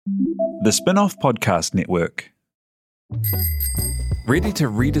The Spin-off Podcast Network. Ready to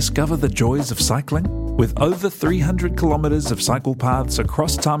rediscover the joys of cycling? With over 300 kilometres of cycle paths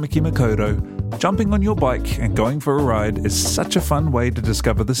across Tāmaki Makaurau, jumping on your bike and going for a ride is such a fun way to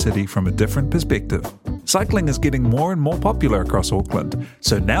discover the city from a different perspective. Cycling is getting more and more popular across Auckland,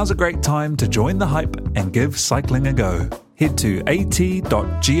 so now's a great time to join the hype and give cycling a go. Head to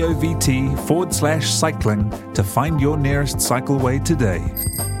at.govt/cycling to find your nearest cycleway today.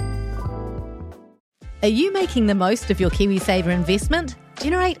 Are you making the most of your KiwiSaver investment?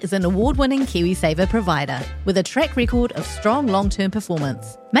 Generate is an award-winning KiwiSaver provider with a track record of strong long-term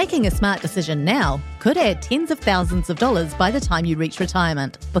performance. Making a smart decision now could add tens of thousands of dollars by the time you reach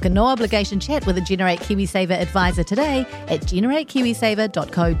retirement. Book a no-obligation chat with a Generate KiwiSaver advisor today at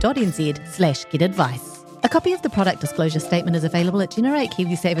generatekiwisaver.co.nz/get-advice. A copy of the product disclosure statement is available at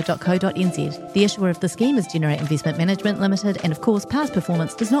generatekiwisaver.co.nz. The issuer of the scheme is Generate Investment Management Limited, and of course, past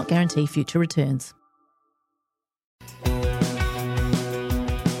performance does not guarantee future returns.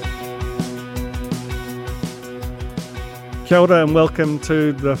 Kia ora and welcome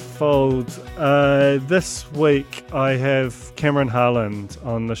to The Fold. This week I have Cameron Harland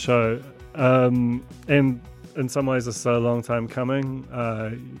on the show, and in some ways it's a long time coming.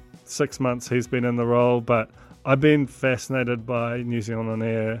 6 months he's been in the role, but I've been fascinated by New Zealand On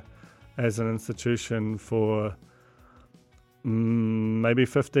Air as an institution for maybe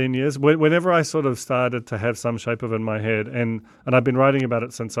 15 years. Whenever I sort of started to have some shape of it in my head, and I've been writing about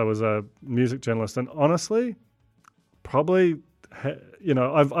it since I was a music journalist, and honestly, probably,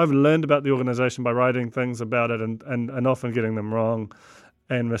 I've learned about the organisation by writing things about it and often getting them wrong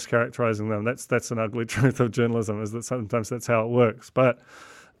and mischaracterising them. That's an ugly truth of journalism, is that sometimes that's how it works. But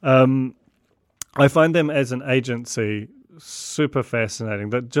I find them as an agency super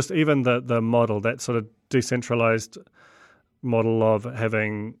fascinating. That just even the model, that sort of decentralised model of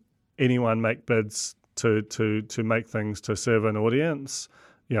having anyone make bids to make things to serve an audience.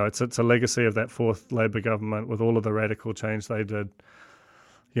 You know, it's a legacy of that fourth Labour government with all of the radical change they did.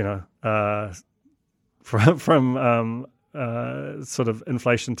 From sort of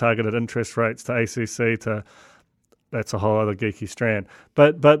inflation targeted interest rates to ACC to. That's a whole other geeky strand.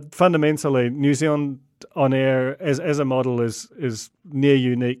 But fundamentally, New Zealand On Air as a model is near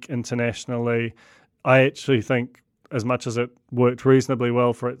unique internationally. I actually think, as much as it worked reasonably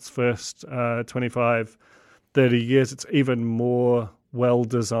well for its first 25, 30 years, it's even more well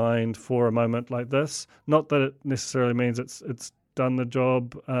designed for a moment like this. Not that it necessarily means it's done the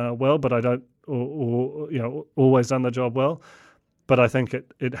job well, but I don't always done the job well. But I think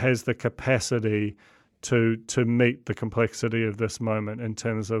it has the capacity to meet the complexity of this moment in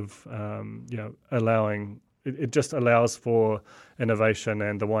terms of allowing it just allows for innovation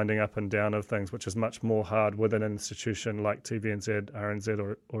and the winding up and down of things, which is much more hard with an institution like TVNZ,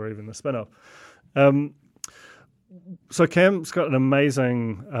 RNZ, or even the spin-off. So Cam's got an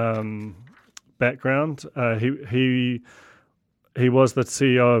amazing background. He was the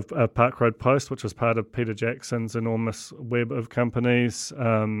CEO of Park Road Post, which was part of Peter Jackson's enormous web of companies.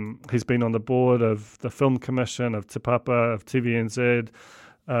 He's been on the board of the Film Commission, of Te Papa, of TVNZ,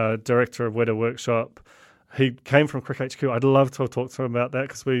 director of Weta Workshop. He came from Crick HQ. I'd love to talk to him about that,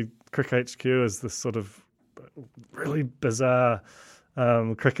 because Crick HQ is this sort of really bizarre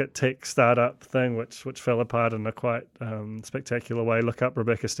cricket tech startup thing which fell apart in a quite spectacular way. Look up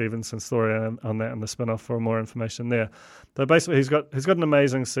Rebecca Stevenson's story on that in the spin-off for more information there. But basically he's got an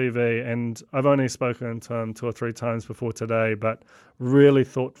amazing CV, and I've only spoken to him 2 or 3 times before today, but really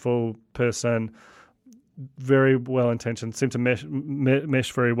thoughtful person, very well intentioned, seemed to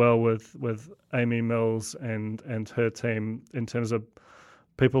mesh very well with Amy Mills and her team in terms of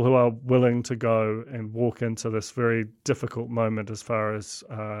people who are willing to go and walk into this very difficult moment as far as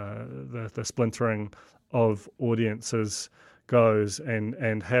the splintering of audiences goes,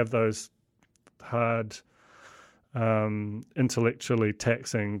 and have those hard, intellectually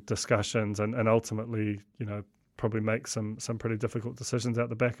taxing discussions, and ultimately, probably make some pretty difficult decisions out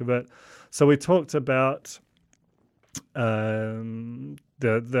the back of it. So we talked about the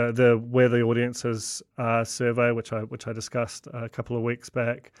Where the Audiences Are survey, which I discussed a couple of weeks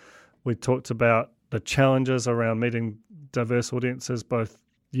back. We talked about the challenges around meeting diverse audiences, both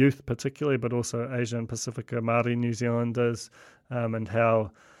youth particularly, but also Asian, Pacifica, Māori, New Zealanders, and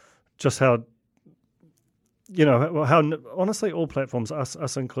how honestly all platforms,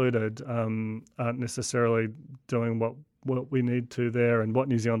 us included, aren't necessarily doing what we need to there, and what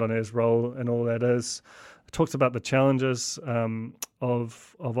New Zealand On Air's role and all that is. Talked about the challenges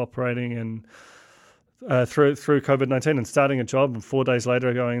of operating in through COVID-19 and starting a job, and 4 days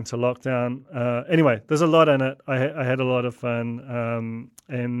later going into lockdown. Anyway, there's a lot in it. I had a lot of fun,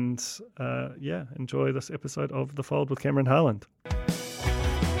 and enjoy this episode of The Fold with Cameron Harland.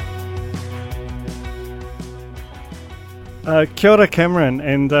 Kia ora, Cameron,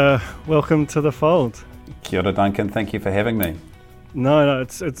 and welcome to The Fold. Kia ora, Duncan. Thank you for having me. No,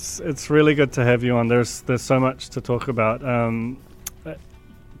 it's really good to have you on. There's so much to talk about.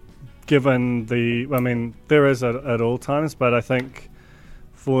 Given there is at all times, but I think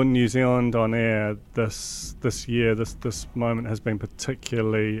for New Zealand on air this year, this moment has been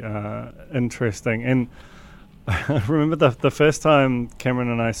particularly interesting. And I remember the first time Cameron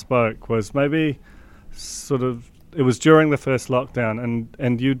and I spoke was maybe it was during the first lockdown,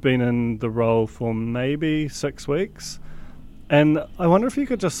 and you'd been in the role for maybe 6 weeks. And I wonder if you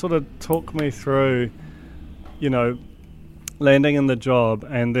could just sort of talk me through, landing in the job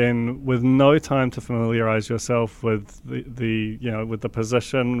and then with no time to familiarize yourself with with the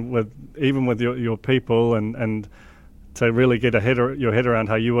position, with your people, and to really get your head around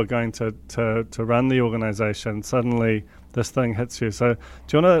how you were going to run the organization. Suddenly this thing hits you. So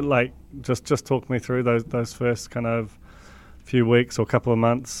do you want to just talk me through those first kind of few weeks or couple of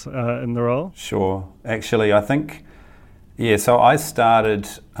months in the role? Sure. Actually, I think, so I started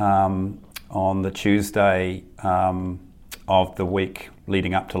on the Tuesday of the week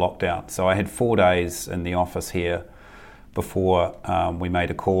leading up to lockdown. So I had 4 days in the office here before we made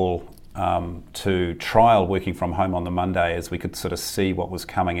a call to trial working from home on the Monday, as we could sort of see what was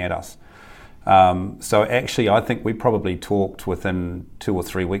coming at us. So actually, I think we probably talked within 2 or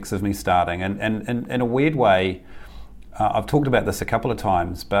 3 weeks of me starting. And in a weird way, I've talked about this a couple of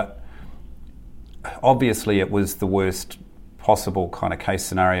times, but obviously it was the worst possible kind of case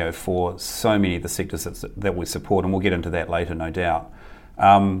scenario for so many of the sectors that we support, and we'll get into that later, no doubt.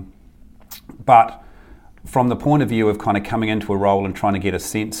 But from the point of view of kind of coming into a role and trying to get a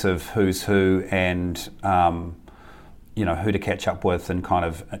sense of who's who and who to catch up with and kind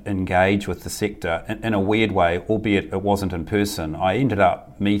of engage with the sector in a weird way, albeit it wasn't in person, I ended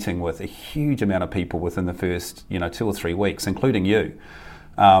up meeting with a huge amount of people within the first 2 or 3 weeks, including you.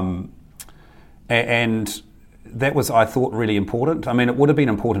 And that was, I thought, really important. I mean, it would have been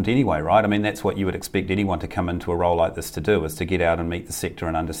important anyway, right? I mean, that's what you would expect anyone to come into a role like this to do, is to get out and meet the sector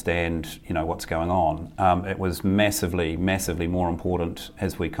and understand, what's going on. It was massively, massively more important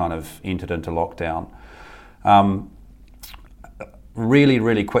as we kind of entered into lockdown. Really,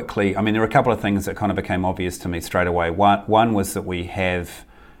 really quickly, I mean, there were a couple of things that kind of became obvious to me straight away. One was that we have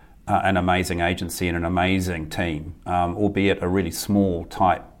an amazing agency and an amazing team, albeit a really small,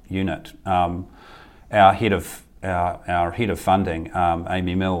 tight unit. Our head of funding,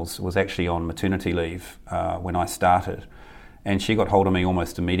 Amy Mills, was actually on maternity leave when I started, and she got hold of me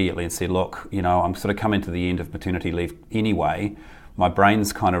almost immediately and said, "Look, I'm sort of coming to the end of maternity leave anyway. My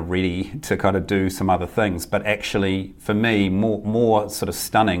brain's kind of ready to kind of do some other things." But actually, for me, more sort of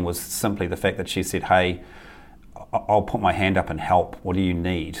stunning was simply the fact that she said, "Hey, I'll put my hand up and help. What do you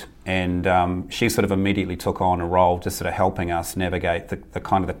need?" And she sort of immediately took on a role just sort of helping us navigate the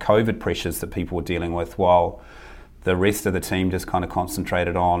kind of the COVID pressures that people were dealing with, while the rest of the team just kind of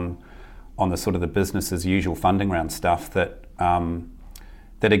concentrated on the sort of the business as usual funding round stuff that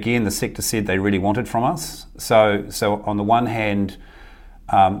again the sector said they really wanted from us. So on the one hand,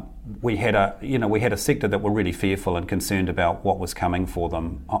 we had a sector that were really fearful and concerned about what was coming for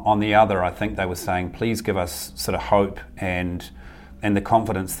them. On the other, I think they were saying, please give us sort of hope and the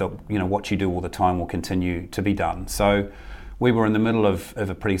confidence that what you do all the time will continue to be done. So we were in the middle of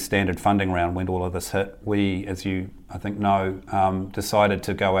a pretty standard funding round when all of this hit. We, as you I think know, decided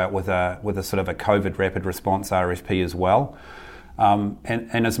to go out with a sort of a COVID rapid response RFP as well.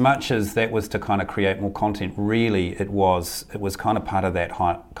 And as much as that was to kind of create more content, really it was kind of part of that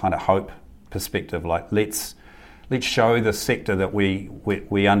kind of hope perspective. Like let's show the sector that we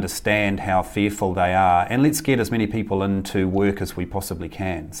understand how fearful they are, and let's get as many people into work as we possibly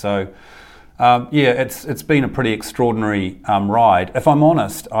can. So it's been a pretty extraordinary ride. If I'm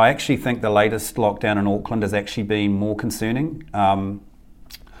honest, I actually think the latest lockdown in Auckland has actually been more concerning. I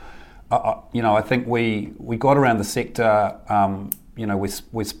think we got around the sector.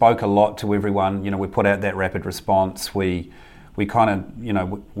 We spoke a lot to everyone. We put out that rapid response. We kind of,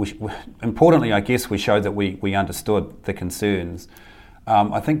 importantly, I guess we showed that we understood the concerns.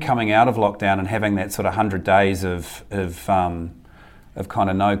 I think coming out of lockdown and having that sort of 100 days of kind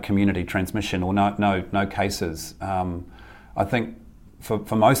of no community transmission or no cases, I think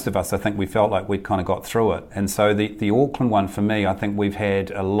for most of us, I think we felt like we'd kind of got through it. And so the Auckland one for me, I think we've had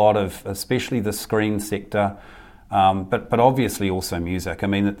a lot of, especially the screen sector, But obviously also music. I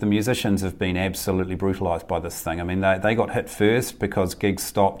mean, the musicians have been absolutely brutalised by this thing. I mean, they got hit first because gigs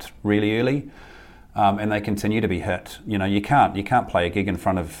stopped really early, and they continue to be hit. You know, you can't play a gig in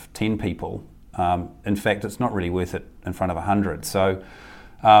front of 10 people. In fact, it's not really worth it in front of 100. So,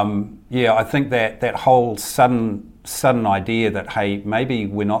 I think that whole sudden idea that, hey, maybe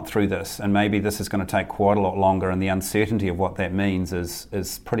we're not through this, and maybe this is going to take quite a lot longer, and the uncertainty of what that means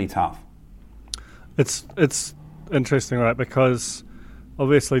is pretty tough. It's interesting, right? Because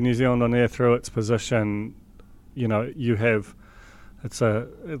obviously New Zealand On Air, through its position, you know, you have it's a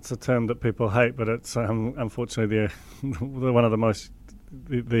term that people hate, but it's unfortunately the one of the most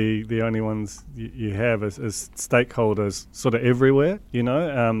the only ones you have is stakeholders sort of everywhere. You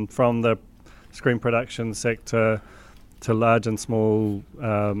know, from the screen production sector to large and small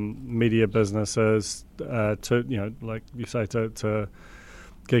media businesses, to, you know, like you say, to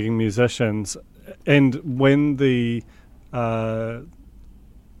gigging musicians. And when the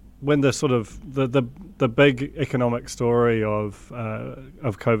sort of the big economic story of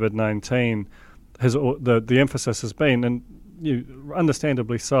COVID-19 has the emphasis has been, and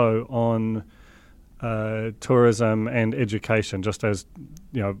understandably so, on tourism and education, just as,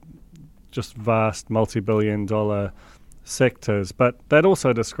 you know, just vast multi-billion-dollar sectors. But that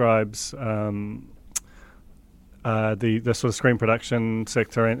also describes the sort of screen production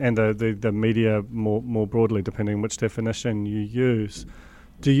sector and the media more broadly, depending on which definition you use.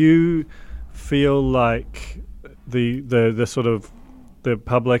 Do you feel like the sort of the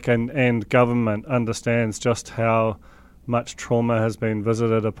public and government understands just how much trauma has been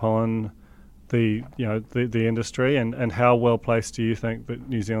visited upon the industry, and how well placed do you think that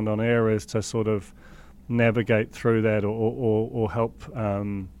New Zealand On Air is to sort of navigate through that, or help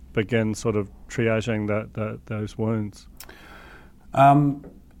begin sort of triaging those wounds?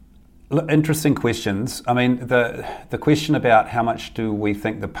 Interesting questions. I mean, the question about how much do we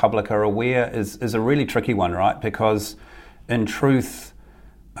think the public are aware is a really tricky one, right? Because in truth,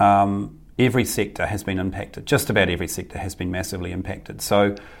 every sector has been impacted. Just about every sector has been massively impacted.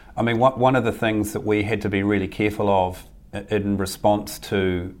 So, I mean, one of the things that we had to be really careful of in response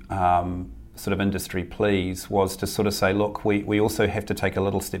to sort of industry pleas was to sort of say, look, we also have to take a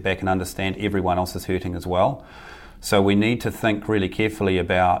little step back and understand everyone else is hurting as well. So we need to think really carefully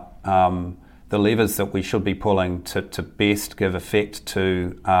about the levers that we should be pulling to best give effect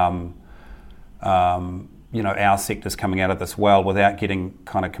to our sectors coming out of this well without getting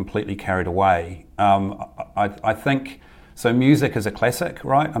kind of completely carried away. I think, so music is a classic,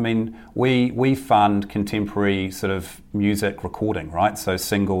 right? I mean, we fund contemporary sort of music recording, right? So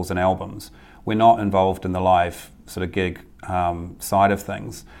singles and albums. We're not involved in the live sort of gig side of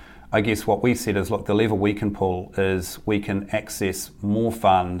things. I guess what we said is, look, the lever we can pull is we can access more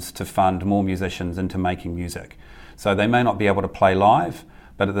funds to fund more musicians into making music. So they may not be able to play live,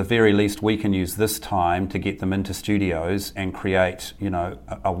 but at the very least we can use this time to get them into studios and create, you know,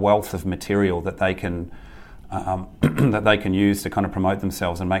 a wealth of material that they can use to kind of promote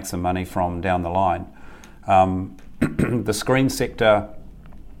themselves and make some money from down the line. The screen sector,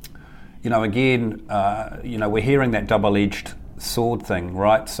 you know, again, we're hearing that double-edged sword thing,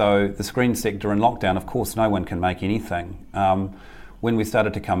 right? So the screen sector in lockdown, of course, no one can make anything. When we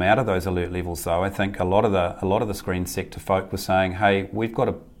started to come out of those alert levels, though, I think a lot of the screen sector folk were saying, "Hey, we've got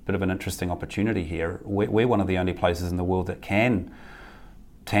a bit of an interesting opportunity here. We're one of the only places in the world that can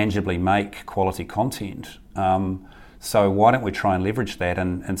tangibly make quality content. So why don't we try and leverage that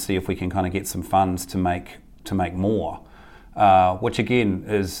and see if we can kind of get some funds to make more." Which again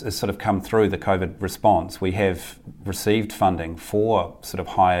is sort of come through the COVID response. We have received funding for sort of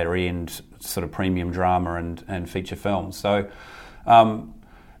higher end sort of premium drama and feature films. So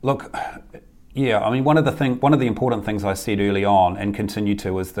look, yeah, I mean, one of the important things I said early on and continue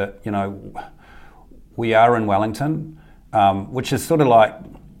to is that, you know, we are in Wellington, which is sort of like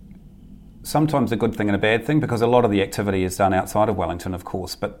sometimes a good thing and a bad thing, because a lot of the activity is done outside of Wellington, of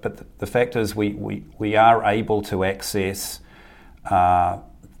course. But the fact is we are able to access,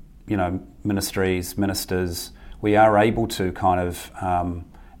 ministries, ministers. We are able to kind of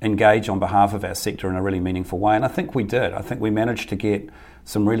engage on behalf of our sector in a really meaningful way. And I think we did. I think we managed to get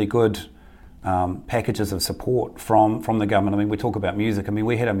some really good packages of support from the government. I mean, we talk about music. I mean,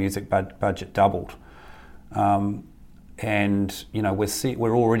 we had our music budget doubled. And, you know,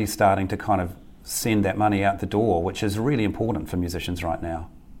 we're already starting to kind of send that money out the door, which is really important for musicians right now.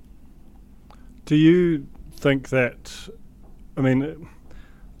 Do you think that, I mean,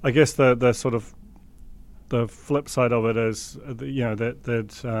 I guess the sort of the flip side of it is, you know,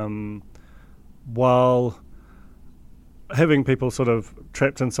 that while having people sort of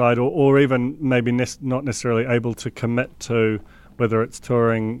trapped inside, or even maybe not necessarily able to commit to whether it's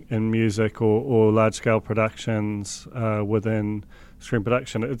touring in music or large-scale productions within screen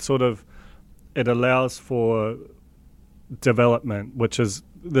production, it allows for development, which is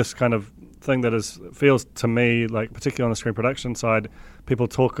this kind of thing that feels to me like, particularly on the screen production side, people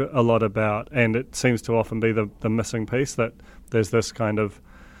talk a lot about, and it seems to often be the missing piece, that there's this kind of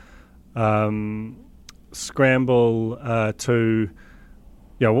scramble to,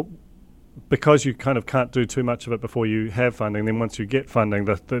 because you kind of can't do too much of it before you have funding. Then once you get funding,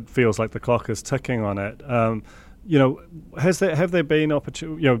 that feels like the clock is ticking on it. Have there been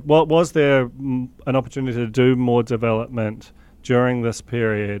opportunity? Was there an opportunity to do more development during this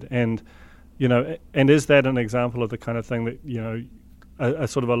period? And and is that an example of the kind of thing that a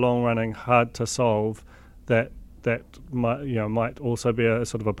sort of a long running, hard to solve that might also be a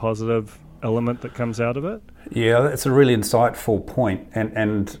sort of a positive element that comes out of it? Yeah, that's a really insightful point,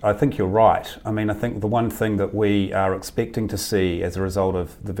 and I think you're right. I mean, I think the one thing that we are expecting to see as a result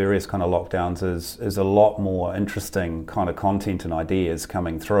of the various kind of lockdowns is a lot more interesting kind of content and ideas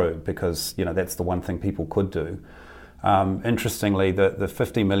coming through, because that's the one thing people could do. Interestingly, the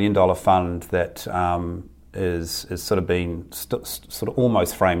 $50 million fund that is sort of been sort of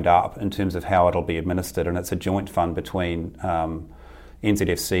almost framed up in terms of how it'll be administered, and it's a joint fund between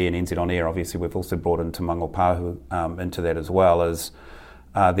NZFC and NZ On Air. Obviously, we've also brought in Te Mango Pāhu into that as well, as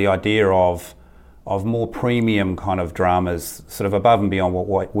the idea of more premium kind of dramas, sort of above and beyond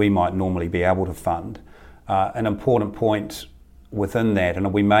what we might normally be able to fund. An important point within that,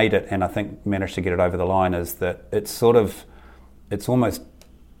 and we made it, and I think managed to get it over the line, is that it's almost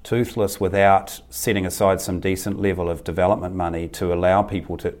toothless without setting aside some decent level of development money to allow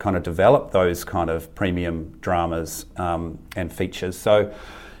people to kind of develop those kind of premium dramas and features. So,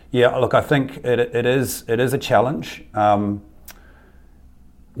 yeah, look, I think it is a challenge.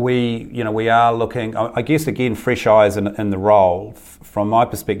 We are looking, I guess, again, fresh eyes in the role. From my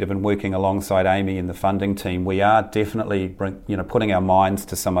perspective, and working alongside Amy and the funding team, we are definitely putting our minds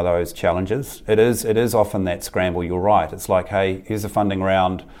to some of those challenges. It is often that scramble. You're right. It's like, hey, here's a funding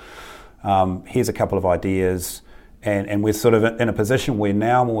round. Here's a couple of ideas, and we're sort of in a position where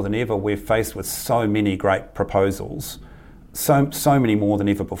now more than ever we're faced with so many great proposals, so many more than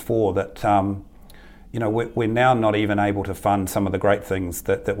ever before, that we're now not even able to fund some of the great things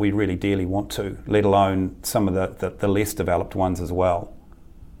that we really dearly want to, let alone some of the less developed ones as well.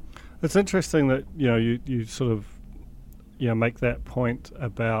 It's interesting that you sort of make that point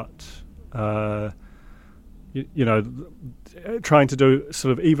about trying to do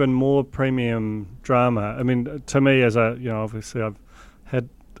sort of even more premium drama. I mean, to me, as obviously I've had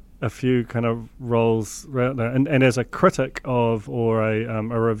a few kind of roles around there, and as a critic of, or a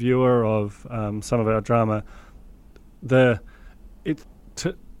reviewer of some of our drama, to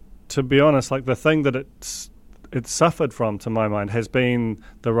be honest, like, the thing that it's suffered from, to my mind, has been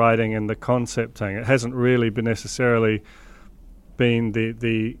the writing and the concepting. It hasn't really been necessarily been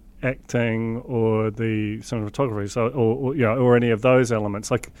the acting or the cinematography, or any of those elements.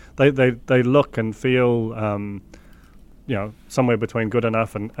 Like, they look and feel somewhere between good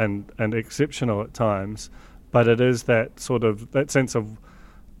enough and exceptional at times, but it is that sort of that sense of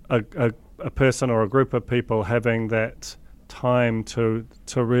a person or a group of people having that time to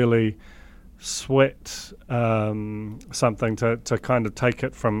really sweat something, to kind of take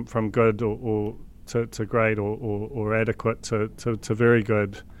it from good or to great or adequate to very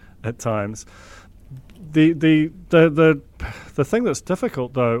good at times. The thing that's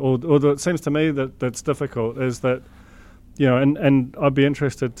difficult, though, or that seems to me that's difficult, is that and I'd be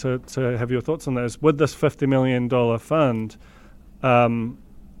interested to have your thoughts on that, is with this $50 million fund,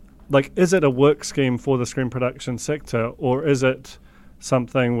 is it a work scheme for the screen production sector, or is it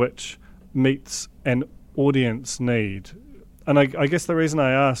something which meets an audience need? And I guess the reason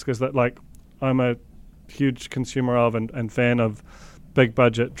I ask is that, like, I'm a huge consumer of and fan of big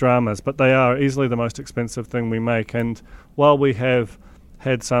budget dramas, but they are easily the most expensive thing we make. And while we have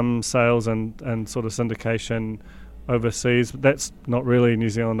had some sales and sort of syndication overseas, that's not really New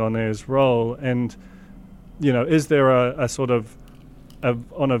Zealand On Air's role. And is there a sort of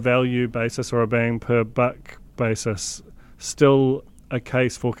on a value basis or a bang per buck basis still a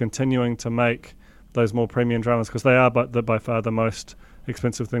case for continuing to make those more premium dramas, because they are by far the most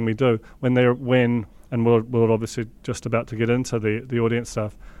expensive thing we do, and we're obviously just about to get into the audience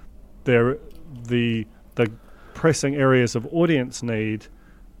stuff. The pressing areas of audience need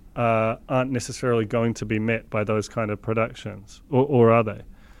aren't necessarily going to be met by those kind of productions, or are they?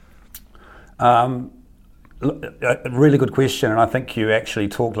 A really good question, and I think you actually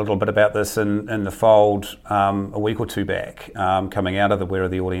talked a little bit about this in the Fold a week or two back, coming out of the Where Are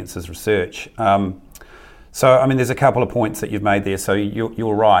the Audiences research. So, I mean, there's a couple of points that you've made there. So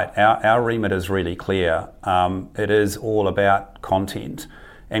you're right. Our remit is really clear. It is all about content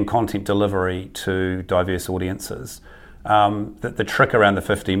and content delivery to diverse audiences. The trick around the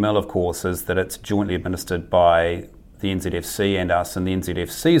 50 mil, of course, is that it's jointly administered by the NZFC and us, and the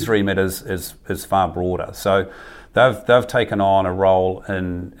NZFC's remit is far broader. So they've taken on a role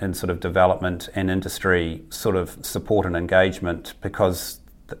in sort of development and industry sort of support and engagement because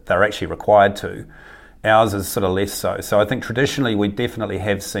they're actually required to. Ours is sort of less so. So I think traditionally we definitely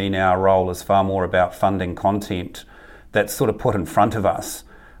have seen our role as far more about funding content that's sort of put in front of us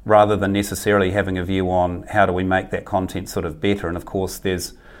rather than necessarily having a view on how do we make that content sort of better. And of course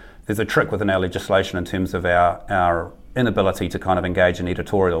there's a trick within our legislation in terms of our inability to kind of engage in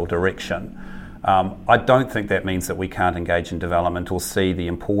editorial direction. I don't think that means that we can't engage in development or see the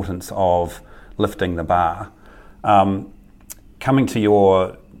importance of lifting the bar. Coming to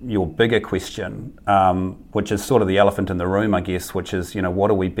your bigger question, which is sort of the elephant in the room, I guess, which is, what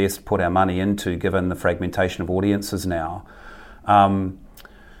do we best put our money into given the fragmentation of audiences now?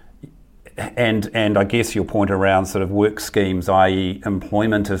 And I guess your point around sort of work schemes, i.e.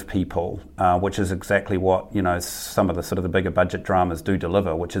 employment of people, which is exactly what, some of the sort of the bigger budget dramas do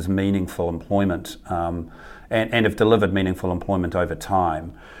deliver, which is meaningful employment, and have delivered meaningful employment over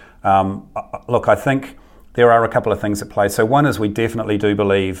time. Look, I think there are a couple of things at play. So one is we definitely do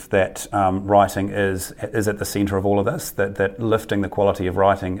believe that writing is at the centre of all of this, that lifting the quality of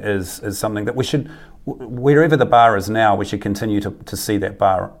writing is something that we should, wherever the bar is now, we should continue to see that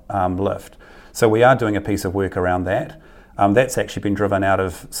bar lift. So we are doing a piece of work around that. That's actually been driven out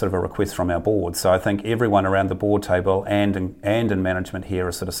of sort of a request from our board. So I think everyone around the board table and in management here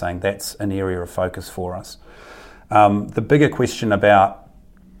is sort of saying that's an area of focus for us. The bigger question about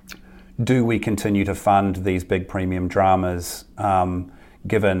do we continue to fund these big premium dramas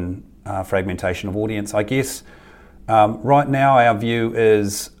given fragmentation of audience? I guess right now our view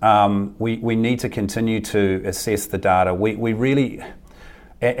is we need to continue to assess the data. We really,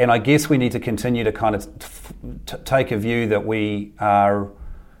 and I guess we need to continue to kind of take a view that we're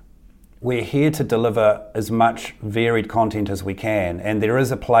here to deliver as much varied content as we can, and there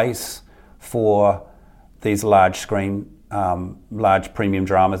is a place for these large screen large premium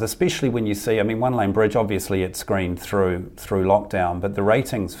dramas, especially when you see, One Lane Bridge, obviously it screened through lockdown, but the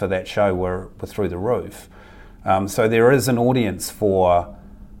ratings for that show were through the roof. So there is an audience for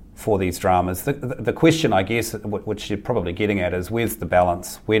these dramas. The question, I guess, which you're probably getting at is where's the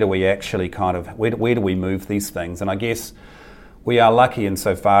balance? Where do we actually where do we move these things? And I guess we are lucky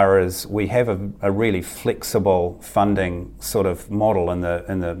insofar as we have a really flexible funding sort of model in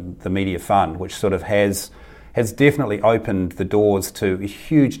the media fund, which sort of has definitely opened the doors to a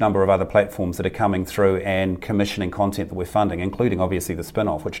huge number of other platforms that are coming through and commissioning content that we're funding, including obviously the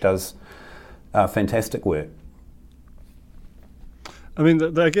spin-off, which does fantastic work.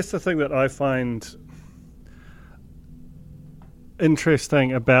 I guess the thing that I find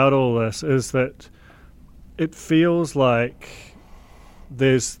interesting about all this is that it feels like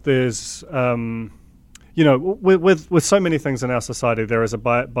there's with so many things in our society, there is a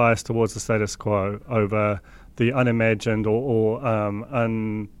bias towards the status quo over the unimagined or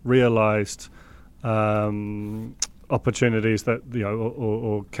unrealized opportunities that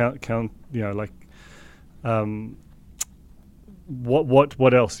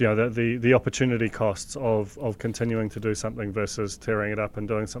what else, the opportunity costs of continuing to do something versus tearing it up and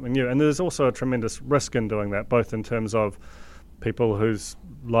doing something new. And there's also a tremendous risk in doing that, both in terms of people whose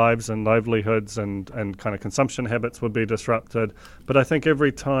lives and livelihoods and kind of consumption habits would be disrupted. But I think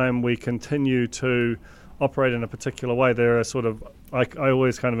every time we continue to operate in a particular way, there are sort of, I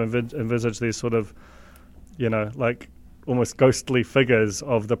always kind of envisage these sort of, almost ghostly figures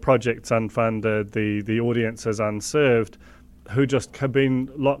of the projects unfunded, the audiences unserved, who just have been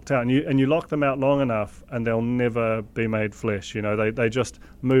locked out. And you lock them out long enough and they'll never be made flesh. They just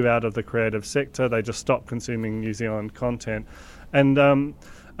move out of the creative sector. They just stop consuming New Zealand content. And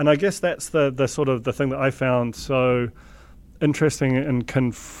I guess that's the sort of the thing that I found so interesting and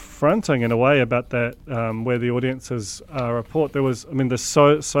confronting in a way about that, where the audiences report. There's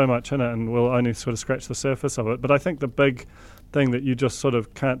so much in it, and we'll only sort of scratch the surface of it. But I think the big thing that you just sort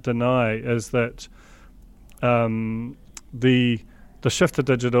of can't deny is that the shift to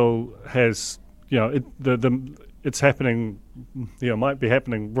digital has, it's happening, might be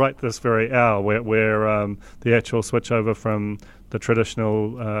happening right this very hour, where the actual switch over from the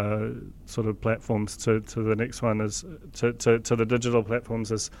traditional sort of platforms to the next one is to the digital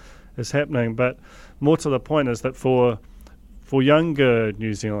platforms is happening. But more to the point is that for younger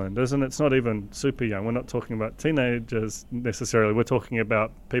New Zealanders, and it's not even super young, we're not talking about teenagers necessarily, we're talking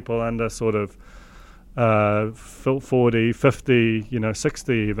about people under sort of 40, 50,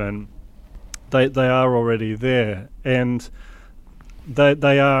 60 even, they are already there, and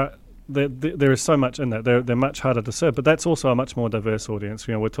there is so much in that. They're much harder to serve, but that's also a much more diverse audience.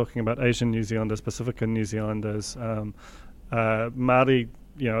 We're talking about Asian New Zealanders, Pacific New Zealanders, Māori,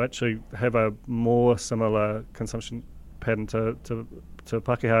 actually have a more similar consumption pattern to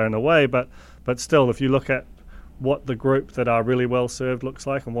Pākehā in a way, but still, if you look at what the group that are really well served looks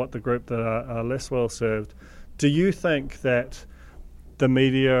like and what the group that are less well served, do you think that the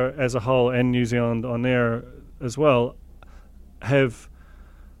media as a whole and New Zealand On Air as well have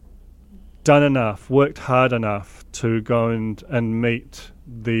done enough, worked hard enough to go and meet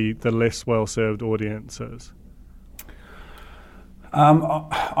the less well served audiences?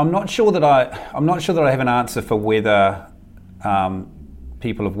 I'm not sure that I have an answer for whether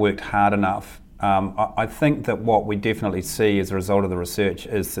people have worked hard enough. I think that what we definitely see as a result of the research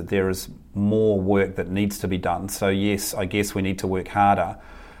is that there is more work that needs to be done. So yes, I guess we need to work harder.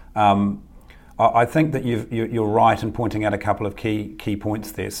 I think that you're right in pointing out a couple of key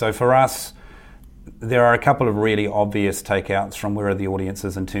points there. So for us, there are a couple of really obvious takeouts from where are the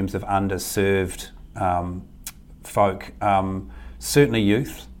audiences in terms of underserved folk. Certainly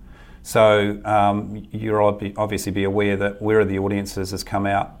youth. So you'll obviously be aware that Where Are the Audiences has come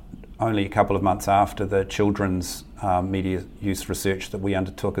out only a couple of months after the children's media use research that we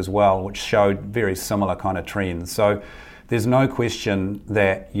undertook as well, which showed very similar kind of trends. So there's no question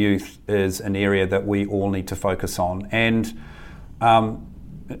that youth is an area that we all need to focus on. And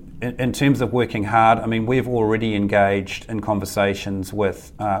in terms of working hard, I mean, we've already engaged in conversations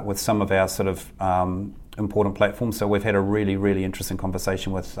with some of our sort of important platforms. So we've had a really, really interesting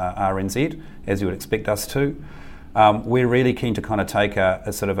conversation with RNZ, as you would expect us to. We're really keen to kind of take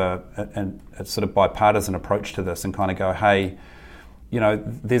a sort of bipartisan approach to this and kind of go, hey,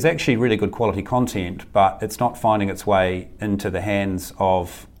 there's actually really good quality content, but it's not finding its way into the hands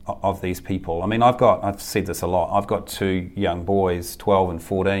of these people. I mean, I've said this a lot. I've got two young boys, 12 and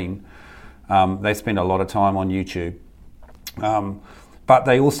 14. They spend a lot of time on YouTube. But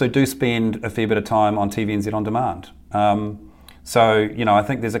they also do spend a fair bit of time on TVNZ On Demand. So I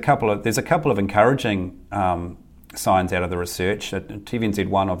think there's a couple of encouraging signs out of the research. TVNZ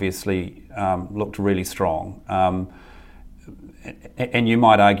One obviously looked really strong, and you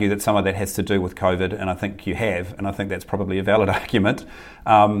might argue that some of that has to do with COVID, and I think you have, and I think that's probably a valid argument.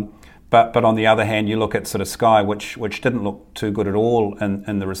 But on the other hand, you look at sort of Sky, which didn't look too good at all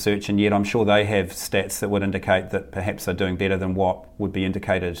in the research, and yet I'm sure they have stats that would indicate that perhaps they're doing better than what would be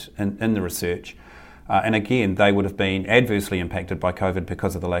indicated in the research. And again, they would have been adversely impacted by COVID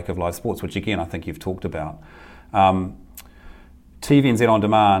because of the lack of live sports, which again I think you've talked about. TVNZ On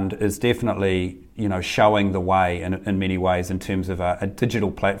Demand is definitely showing the way in many ways in terms of a digital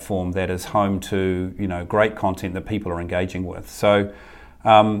platform that is home to great content that people are engaging with. So.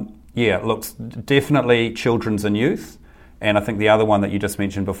 Looks definitely children's and youth, and I think the other one that you just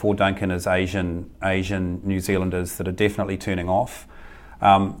mentioned before, Duncan, is Asian New Zealanders that are definitely turning off.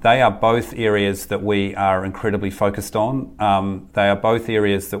 They are both areas that we are incredibly focused on. They are both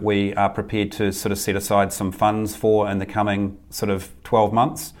areas that we are prepared to sort of set aside some funds for in the coming sort of 12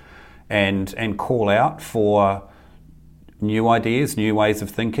 months, and call out for new ideas, new ways of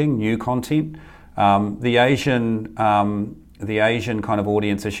thinking, new content. The Asian kind of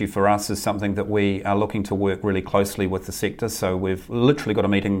audience issue for us is something that we are looking to work really closely with the sector. So we've literally got a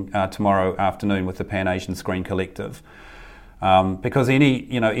meeting tomorrow afternoon with the Pan-Asian Screen Collective, because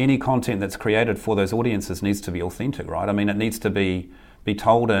any content that's created for those audiences needs to be authentic, right? I mean, it needs to be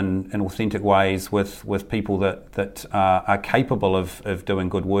told in authentic ways with people that are capable of doing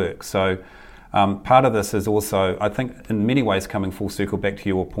good work. So part of this is also, I think, in many ways coming full circle back to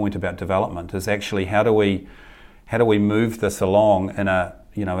your point about development, is actually how do we move this along in a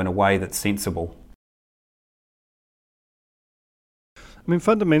way that's sensible? I mean,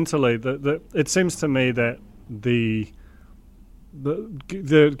 fundamentally, it seems to me that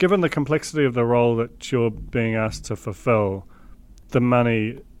given the complexity of the role that you're being asked to fulfill, the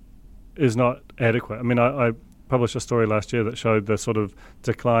money is not adequate. I mean, I published a story last year that showed the sort of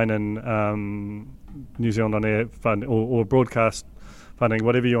decline in New Zealand On Air fund or broadcast funding,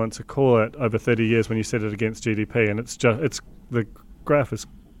 whatever you want to call it, over 30 years when you set it against GDP, and the graph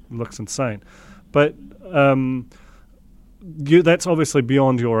looks insane. But that's obviously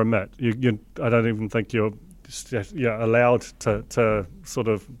beyond your remit. I don't even think you're allowed to sort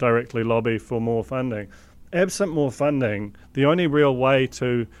of directly lobby for more funding. absent more funding, the only real way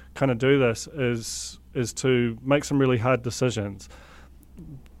to kind of do this is to make some really hard decisions.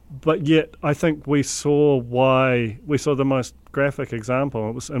 But yet, I think we saw the most graphic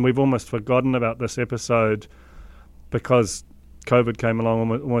example, and we've almost forgotten about this episode because COVID came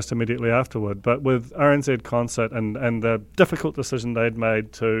along almost immediately afterward. But with RNZ Concert and the difficult decision they'd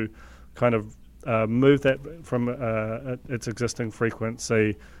made to kind of move that from its existing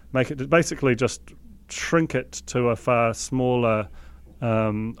frequency, make it basically just shrink it to a far smaller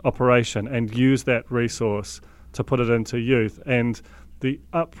operation and use that resource to put it into youth. And the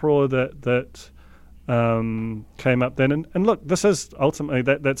uproar that came up then, and look, this is ultimately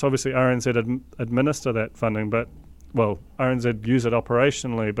that's obviously RNZ administer that funding, but RNZ use it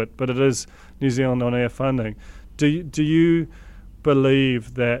operationally, but it is New Zealand On Air funding. Do you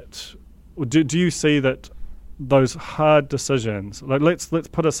believe that? Do you see that those hard decisions? Like let's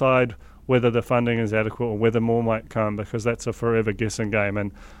put aside whether the funding is adequate or whether more might come, because that's a forever guessing game.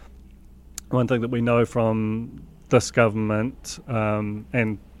 And one thing that we know from this government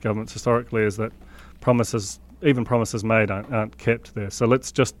and governments historically is that promises made aren't kept there. So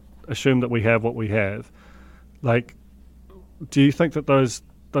let's just assume that we have what we have. Like, do you think that those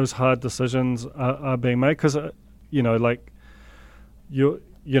hard decisions are being made? Because the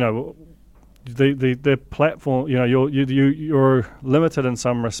platform, you're limited in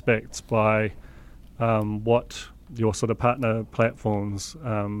some respects by what your sort of partner platforms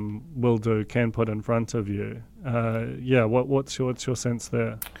will do, can put in front of you. What's your sense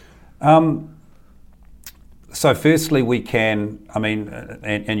there? So firstly, we can,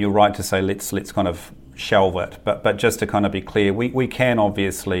 and you're right to say let's kind of shelve it, but just to kind of be clear, we can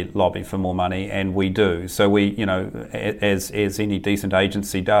obviously lobby for more money, and we do. So we, as any decent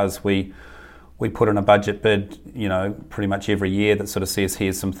agency does, we put in a budget bid, pretty much every year that sort of says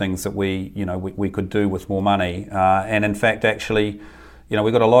here's some things that we could do with more money. And in fact, actually,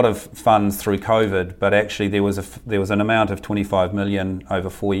 we got a lot of funds through COVID, but actually there was an amount of 25 million over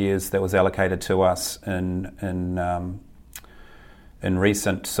 4 years that was allocated to us in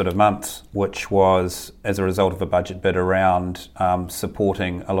recent sort of months, which was as a result of a budget bid around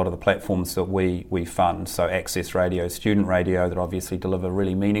supporting a lot of the platforms that we fund. So Access Radio, Student Radio, that obviously deliver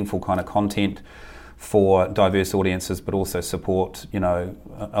really meaningful kind of content for diverse audiences, but also support,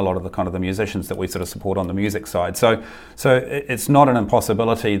 a lot of the kind of the musicians that we sort of support on the music side. So it's not an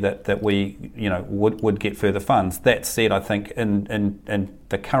impossibility that we, would get further funds. That said, I think in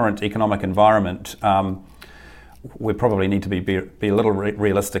the current economic environment, we probably need to be a little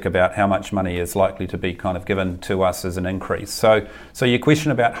realistic about how much money is likely to be kind of given to us as an increase. So your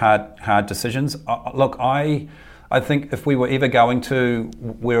question about hard decisions, look, I think if we were ever going to,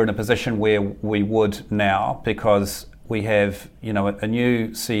 we're in a position where we would now, because we have, a new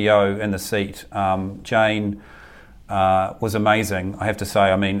CEO in the seat. Jane was amazing, I have to say.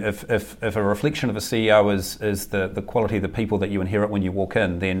 I mean, if a reflection of a CEO is the quality of the people that you inherit when you walk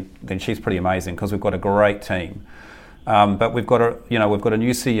in, then she's pretty amazing, because we've got a great team. But we've got a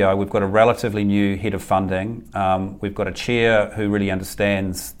new CEO, we've got a relatively new head of funding, we've got a chair who really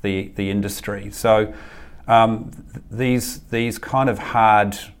understands the industry. So these kind of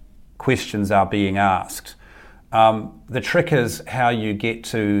hard questions are being asked. The trick is how you get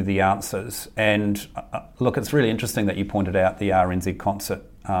to the answers. And look, it's really interesting that you pointed out the RNZ Concert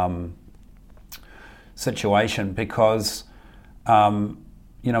situation, because in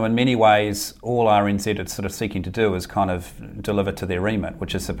many ways, all RNZ is sort of seeking to do is kind of deliver to their remit,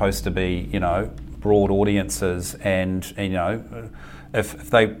 which is supposed to be, broad audiences, and if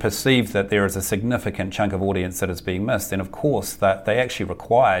they perceive that there is a significant chunk of audience that is being missed, then of course that they actually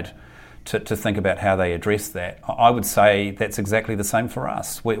required to think about how they address that. I would say that's exactly the same for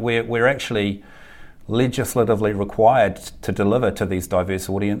us. We're actually legislatively required to deliver to these diverse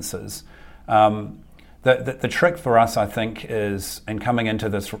audiences. The trick for us, I think, is, and coming into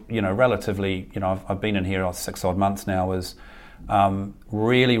this, relatively, I've been in here 6 odd months now, is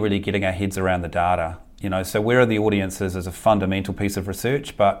really, really getting our heads around the data. So where are the audiences is a fundamental piece of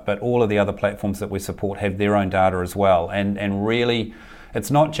research, but all of the other platforms that we support have their own data as well. And really, it's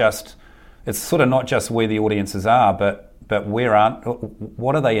sort of not just where the audiences are, but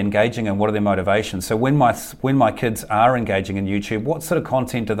what are they engaging in? What are their motivations? So when my kids are engaging in YouTube, what sort of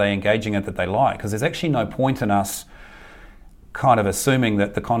content are they engaging in that they like? Because there's actually no point in us kind of assuming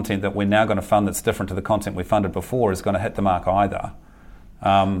that the content that we're now going to fund that's different to the content we funded before is going to hit the mark either.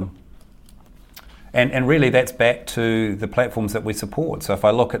 And really that's back to the platforms that we support. So if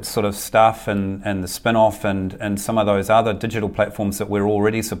I look at sort of Stuff and the Spin-Off and some of those other digital platforms that we're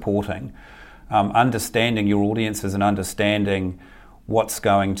already supporting, understanding your audiences and understanding what's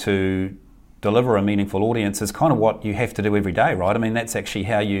going to deliver a meaningful audience is kind of what you have to do every day, right? I mean, that's actually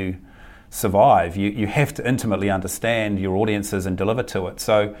how you survive. You have to intimately understand your audiences and deliver to it.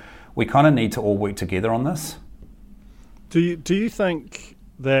 So we kind of need to all work together on this. Do you think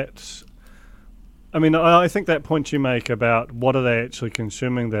that? I mean, I think that point you make about what are they actually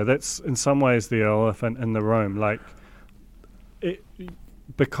consuming there, that's in some ways the elephant in the room. Like,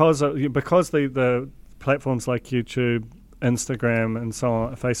 because the platforms like YouTube, Instagram, and so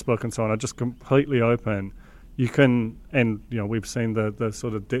on, Facebook, and so on, are just completely open. You can, and we've seen the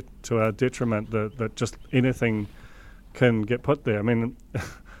sort of to our detriment that just anything can get put there. I mean,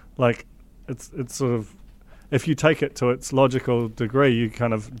 like it's sort of, if you take it to its logical degree,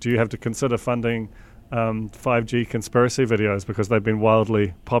 do you have to consider funding 5G conspiracy videos because they've been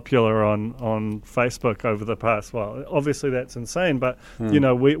wildly popular on Facebook over the past? Well, obviously that's insane, but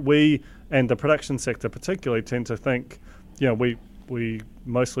we and the production sector particularly tend to think, we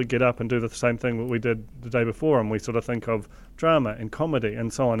mostly get up and do the same thing that we did the day before, and we sort of think of drama and comedy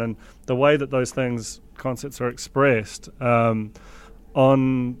and so on, and the way that those concepts are expressed on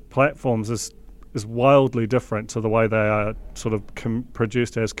platforms is wildly different to the way they are sort of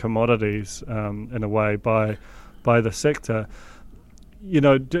produced as commodities in a way by the sector.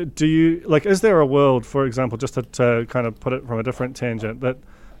 Do you, like, is there a world, for example, just to kind of put it from a different tangent, that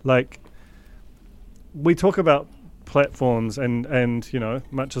like we talk about platforms and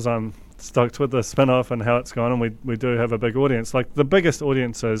much as I'm stoked with the spin-off and how it's gone, and we do have a big audience, like the biggest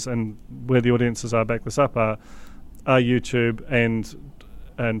audiences and where the audiences are, back this up, are YouTube and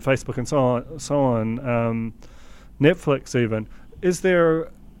Facebook and so on, Netflix even. Is there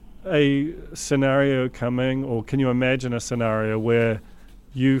a scenario coming, or can you imagine a scenario where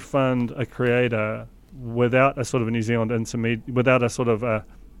you fund a creator without a sort of a New Zealand without a sort of a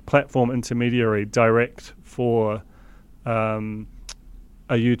platform intermediary direct for a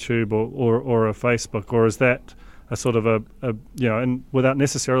YouTube or a Facebook, or is that a sort of a and without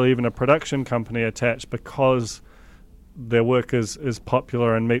necessarily even a production company attached, because their work is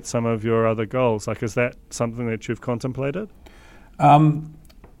popular and meets some of your other goals? Like, is that something that you've contemplated?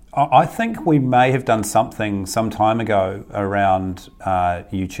 I think we may have done something some time ago around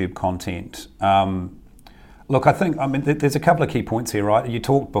YouTube content. Look, I mean, there's a couple of key points here, right? You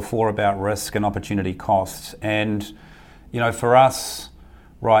talked before about risk and opportunity costs, and for us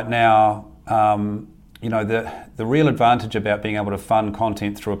right now, the real advantage about being able to fund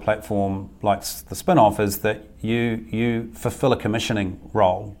content through a platform like the Spin-Off is that you fulfill a commissioning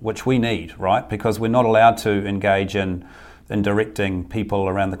role, which we need, right? Because we're not allowed to engage in directing people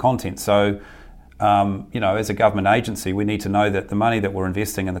around the content. So, as a government agency, we need to know that the money that we're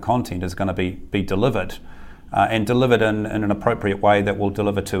investing in the content is going to be delivered, and delivered in an appropriate way that will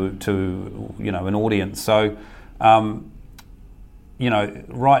deliver to an audience. So, right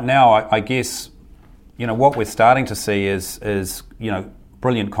now, I guess, what we're starting to see is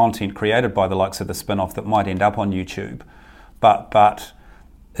brilliant content created by the likes of the Spin-Off that might end up on YouTube, but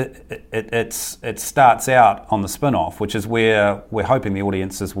it starts out on the Spin-Off, which is where we're hoping the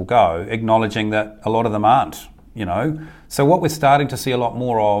audiences will go, acknowledging that a lot of them aren't. So what we're starting to see a lot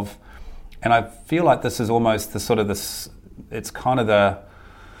more of, and I feel like this is almost it's kind of the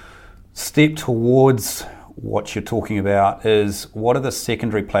step towards what you're talking about, is what are the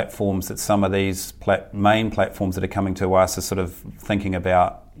secondary platforms that some of these main platforms that are coming to us are sort of thinking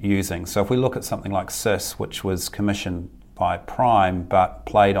about using. So if we look at something like Sis, which was commissioned by Prime but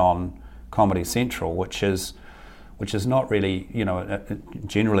played on Comedy Central, which is not really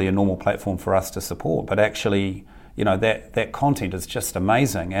generally a normal platform for us to support, but actually that content is just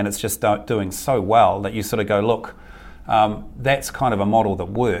amazing, and it's just doing so well that you sort of go, look, that's kind of a model that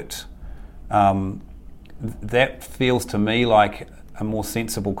worked. That feels to me like a more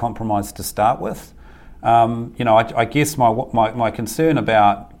sensible compromise to start with. I guess my concern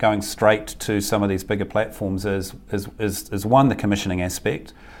about going straight to some of these bigger platforms is one, the commissioning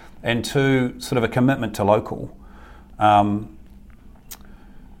aspect, and two, sort of a commitment to local.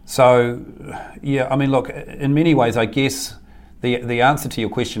 So, I mean, look, in many ways, I guess the answer to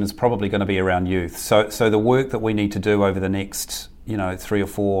your question is probably going to be around youth. So the work that we need to do over the next 3 or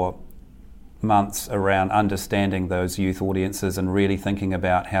 4 months around understanding those youth audiences and really thinking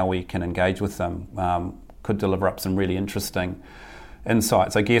about how we can engage with them could deliver up some really interesting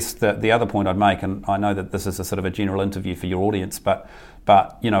insights. I guess the other point I'd make, and I know that this is a sort of a general interview for your audience, but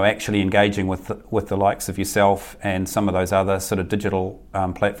actually engaging with the likes of yourself and some of those other sort of digital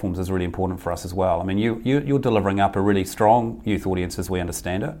platforms is really important for us as well. I mean, you're delivering up a really strong youth audience as we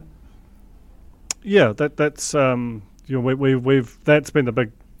understand it. Yeah, that's we've that's been the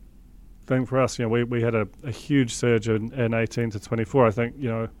big thing for us. We had a huge surge in 18 to 24. I think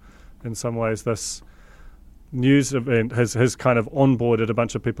in some ways this news event has kind of onboarded a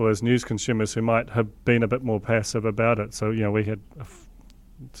bunch of people as news consumers who might have been a bit more passive about it. So, we had, it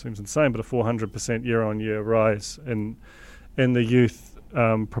seems insane, but a 400% year-on-year rise in the youth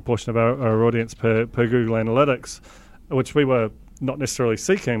proportion of our audience per Google Analytics, which we were not necessarily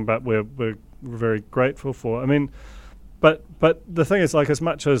seeking, but we're very grateful for. I mean, but the thing is, like, as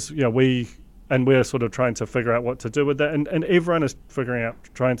much as we're sort of trying to figure out what to do with that, and everyone is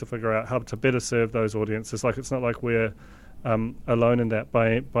trying to figure out how to better serve those audiences. Like, it's not like we're alone in that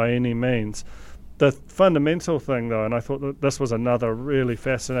by any means. The fundamental thing, though, and I thought that this was another really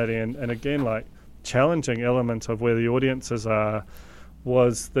fascinating and again, like, challenging element of where the audiences are,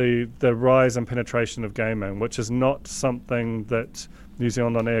 was the rise and penetration of gaming, which is not something that New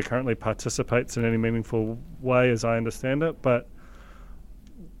Zealand On Air currently participates in any meaningful way, as I understand it. But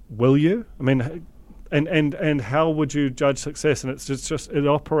will you? I mean, and how would you judge success? And it's just it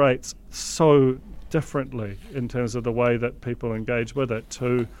operates so differently in terms of the way that people engage with it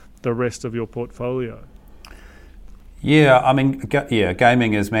to the rest of your portfolio. Yeah, I mean,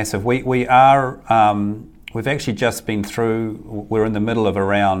 gaming is massive. We are. We've actually just been through. We're in the middle of a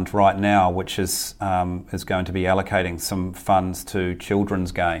round right now, which is going to be allocating some funds to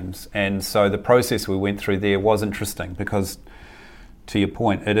children's games, and so the process we went through there was interesting because, to your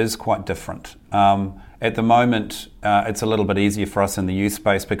point, it is quite different. At the moment, it's a little bit easier for us in the youth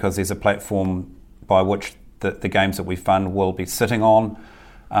space because there's a platform by which the games that we fund will be sitting on.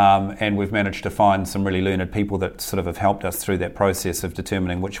 And we've managed to find some really learned people that sort of have helped us through that process of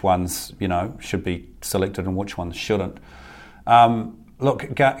determining which ones, should be selected and which ones shouldn't.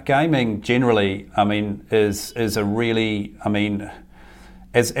 Look, gaming generally, I mean, is a really, I mean,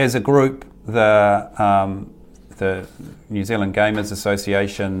 as a group, the New Zealand Gamers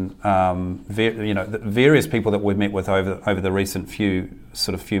Association, the various people that we've met with over the recent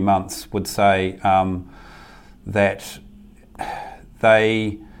few months would say that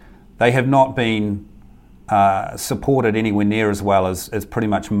they have not been supported anywhere near as well as pretty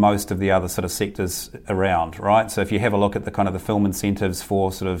much most of the other sort of sectors around, right? So if you have a look at the film incentives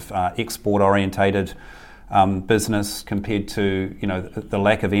for sort of export orientated business compared to the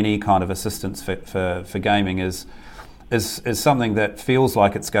lack of any kind of assistance for gaming is something that feels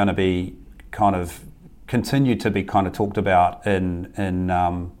like it's going to be kind of continue to be kind of talked about in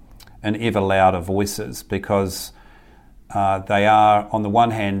ever louder voices because they are, on the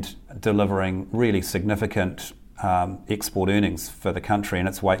one hand, delivering really significant export earnings for the country and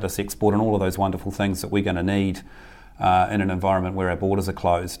its weightless export and all of those wonderful things that we're going to need in an environment where our borders are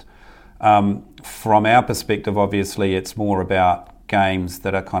closed. From our perspective, obviously, it's more about games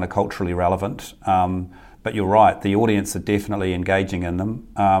that are kind of culturally relevant. But you're right, the audience are definitely engaging in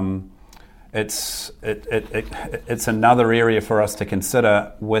them. It's another area for us to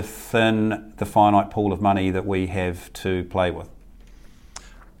consider within the finite pool of money that we have to play with.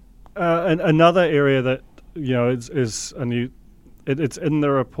 And another area that is a new. It's in the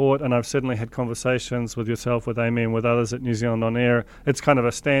report, and I've certainly had conversations with yourself, with Amy, and with others at New Zealand On Air. It's kind of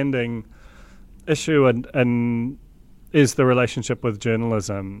a standing issue, and is the relationship with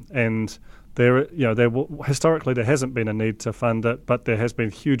journalism. And historically there hasn't been a need to fund it, but there has been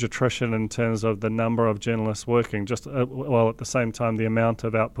huge attrition in terms of the number of journalists working. While at the same time the amount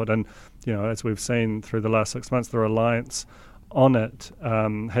of output, and as we've seen through the last 6 months, the reliance on it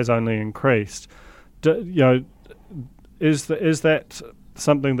has only increased. Is that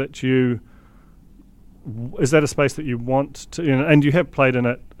something that is that a space that you want to, and you have played in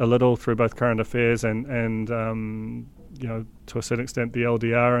it a little through both current affairs and to a certain extent the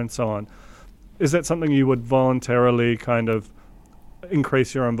LDR and so on. Is that something you would voluntarily kind of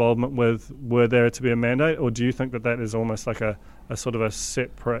increase your involvement with were there to be a mandate, or do you think that is almost like a sort of a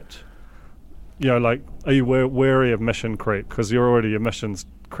separate, like, are you wary of mission creep? Because you're already, your mission's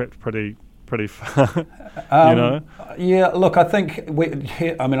crept pretty far, Yeah, look, I think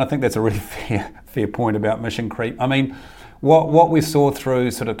I think that's a really fair point about mission creep. I mean, what we saw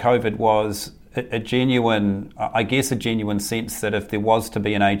through sort of COVID was a genuine sense that if there was to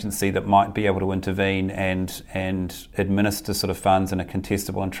be an agency that might be able to intervene and administer sort of funds in a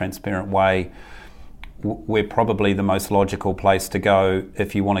contestable and transparent way, we're probably the most logical place to go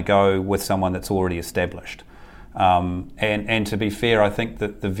if you want to go with someone that's already established. And to be fair, I think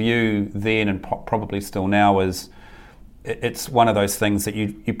that the view then and probably still now is it's one of those things that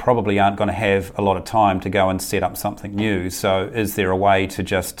you probably aren't going to have a lot of time to go and set up something new. So is there a way to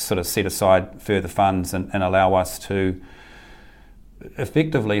just sort of set aside further funds and allow us to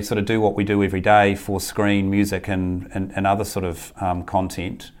effectively sort of do what we do every day for screen, music and other sort of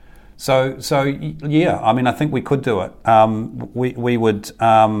content? So yeah, I mean, I think we could do it. We would...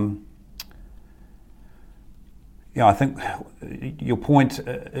 Yeah, I think your point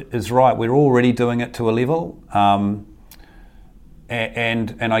is right. We're already doing it to a level,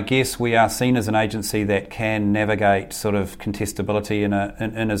 and I guess we are seen as an agency that can navigate sort of contestability in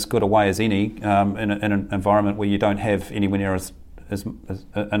as good a way as any in an environment where you don't have anywhere near as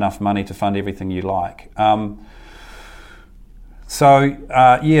enough money to fund everything you like. I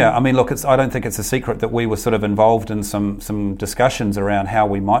mean, look, I don't think it's a secret that we were sort of involved in some discussions around how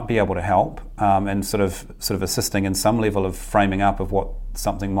we might be able to help, and sort of assisting in some level of framing up of what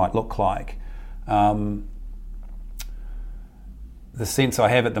something might look like. The sense I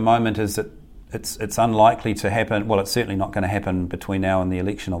have at the moment is that it's unlikely to happen. Well, it's certainly not going to happen between now and the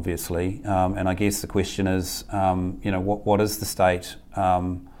election, obviously. And I guess the question is, what is the state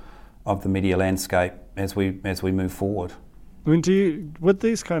of the media landscape as we move forward? I mean, with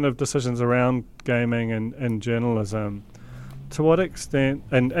these kind of decisions around gaming and journalism, to what extent,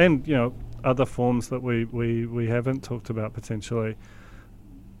 and other forms that we haven't talked about potentially,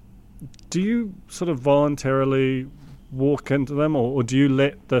 do you sort of voluntarily walk into them, or do you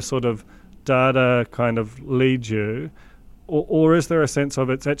let the sort of data kind of lead you, or is there a sense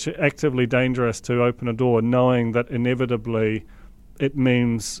of it's actually actively dangerous to open a door knowing that inevitably it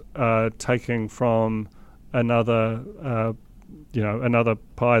means taking from another another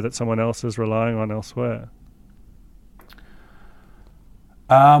pie that someone else is relying on elsewhere?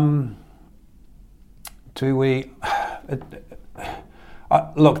 Do we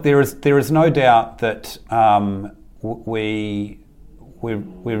look? There is no doubt that we're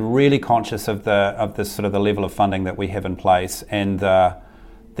really conscious of the sort of the level of funding that we have in place and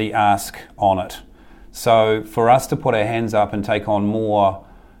the ask on it. So for us to put our hands up and take on more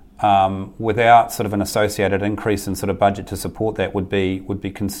without sort of an associated increase in sort of budget to support that would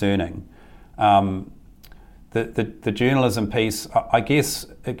be concerning. The journalism piece, I guess,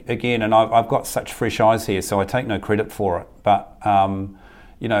 again, and I've got such fresh eyes here, so I take no credit for it. But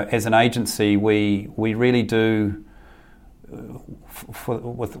as an agency, we really do.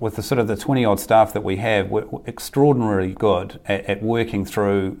 With the sort of the 20-odd staff that we have, we're extraordinarily good at working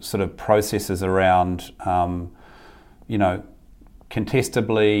through sort of processes around,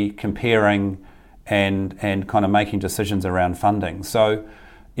 contestably comparing and kind of making decisions around funding. So,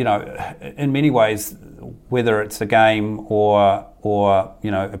 in many ways, whether it's a game or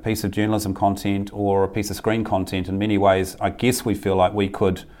a piece of journalism content or a piece of screen content, in many ways, I guess we feel like we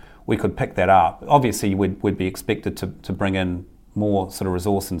could pick that up. Obviously, we'd be expected to bring in more sort of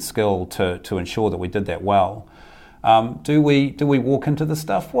resource and skill to ensure that we did that well. Do we walk into the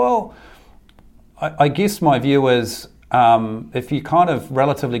stuff? Well, I guess my view is if you're kind of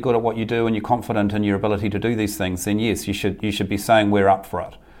relatively good at what you do and you're confident in your ability to do these things, then yes, you should be saying we're up for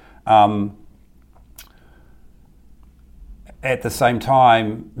it. At the same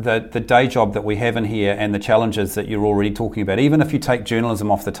time, the day job that we have in here and the challenges that you're already talking about, even if you take journalism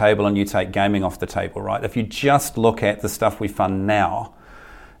off the table and you take gaming off the table, right? If you just look at the stuff we fund now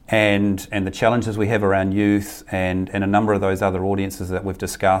and the challenges we have around youth and a number of those other audiences that we've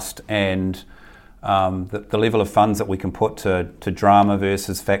discussed, and the level of funds that we can put to drama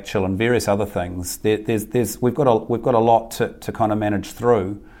versus factual and various other things, we've got a lot to kind of manage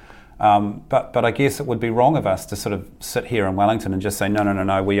through. But I guess it would be wrong of us to sort of sit here in Wellington and just say,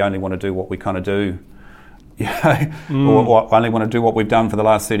 no, we only want to do what we kind of do, or only want to do what we've done for the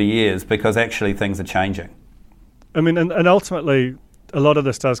last 30 years, because actually things are changing. I mean, and ultimately, a lot of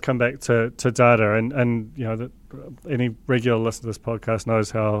this does come back to data, and that any regular listener to this podcast knows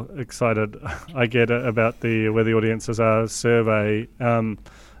how excited I get about where the audiences are survey, and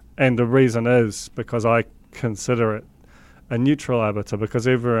the reason is because I consider it a neutral arbiter, because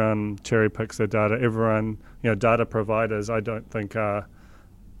everyone cherry picks their data. Everyone, data providers, I don't think are,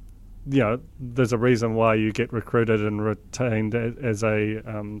 there's a reason why you get recruited and retained as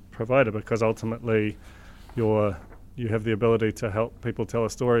a provider, because ultimately you have the ability to help people tell a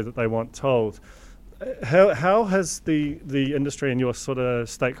story that they want told. How has the industry and your sort of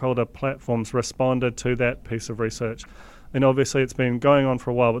stakeholder platforms responded to that piece of research? And obviously it's been going on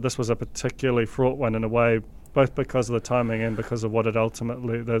for a while, but this was a particularly fraught one in a way, both because of the timing and because of what it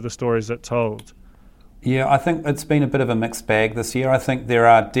ultimately, the stories it told. Yeah, I think it's been a bit of a mixed bag this year. I think there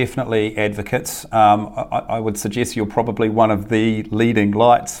are definitely advocates. I would suggest you're probably one of the leading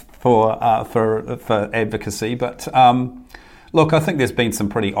lights for advocacy. But look, I think there's been some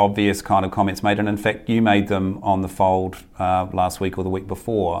pretty obvious kind of comments made, and in fact, you made them on the Fold last week or the week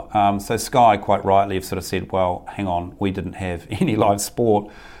before. So Sky, quite rightly, have sort of said, well, hang on, we didn't have any live sport,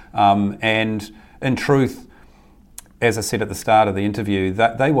 and in truth, as I said at the start of the interview,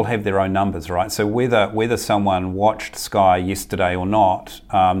 that they will have their own numbers, right? So whether someone watched Sky yesterday or not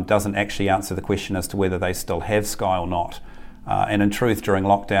doesn't actually answer the question as to whether they still have Sky or not. And in truth, during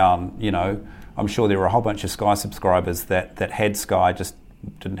lockdown, I'm sure there were a whole bunch of Sky subscribers that had Sky, just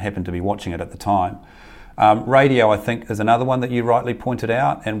didn't happen to be watching it at the time. Radio, I think, is another one that you rightly pointed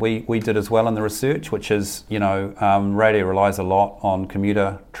out, and we did as well in the research, which is, radio relies a lot on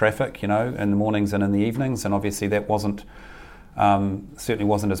commuter traffic, in the mornings and in the evenings, and obviously that certainly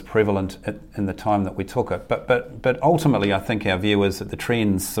wasn't as prevalent in the time that we took it. But ultimately, I think our view is that the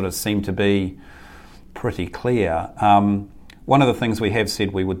trends sort of seem to be pretty clear. One of the things we have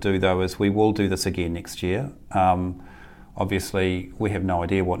said we would do, though, is we will do this again next year. Obviously, we have no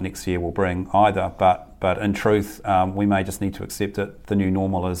idea what next year will bring either, but in truth, we may just need to accept that the new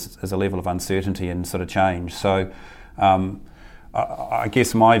normal is a level of uncertainty and sort of change. So I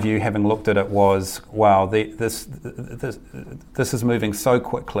guess my view, having looked at it, was, wow, this is moving so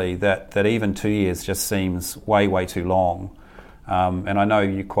quickly that even 2 years just seems way, way too long. And I know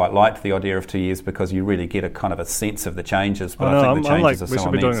you quite liked the idea of 2 years because you really get a kind of a sense of the changes. But I think the changes are so we should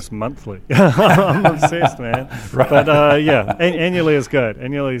immense. be doing this monthly. I'm obsessed, man. Right. But annually is good.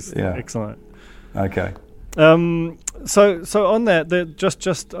 Annually is excellent. Okay. So on that,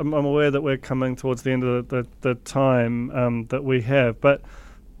 just I'm aware that we're coming towards the end of the time that we have, but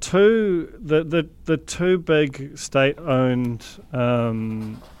the two big state-owned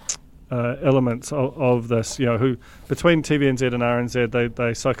elements of this, who between TVNZ and RNZ,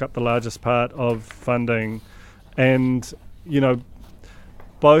 they soak up the largest part of funding, and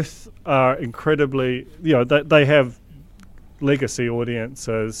both are incredibly, they have legacy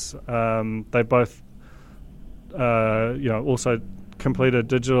audiences. They both, also completed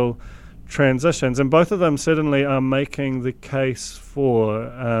digital transitions, and both of them certainly are making the case for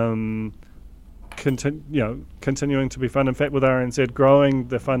continuing to be funded. In fact, with RNZ growing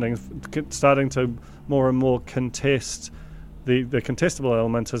the funding, starting to more and more contest the contestable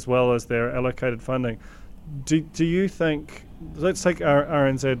element as well as their allocated funding. Do you think? Let's take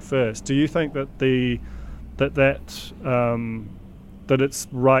RNZ first. Do you think that that it's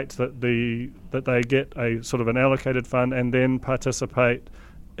right that they get a sort of an allocated fund and then participate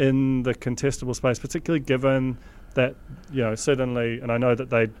in the contestable space, particularly given that certainly, and I know that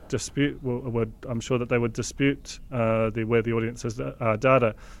they dispute. I'm sure that they would dispute where the audiences are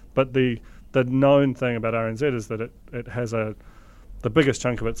data, but the known thing about RNZ is that it has the biggest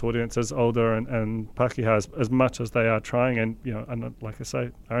chunk of its audience is older and Pākehā, as much as they are trying, and and like I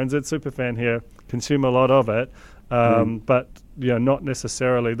say, RNZ superfan here, consume a lot of it, but not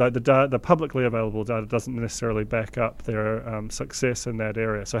necessarily the publicly available data doesn't necessarily back up their success in that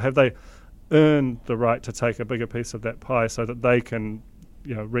area. So have they earn the right to take a bigger piece of that pie so that they can,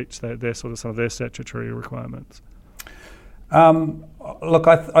 reach their sort of some of their statutory requirements? Look,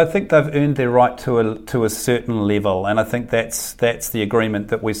 I think they've earned their right to a certain level, and I think that's the agreement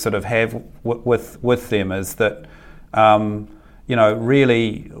that we sort of have with them, is that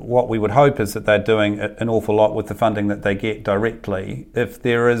really what we would hope is that they're doing an awful lot with the funding that they get directly. If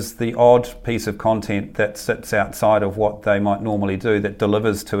there is the odd piece of content that sits outside of what they might normally do that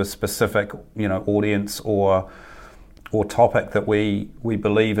delivers to a specific audience or topic that we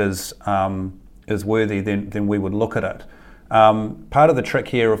believe is worthy, then we would look at it. Part of the trick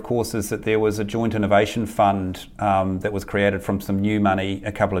here, of course, is that there was a joint innovation fund that was created from some new money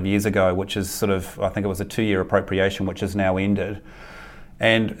a couple of years ago, which is sort of, I think it was a 2-year appropriation, which is now ended.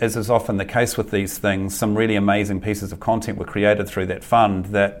 And as is often the case with these things, some really amazing pieces of content were created through that fund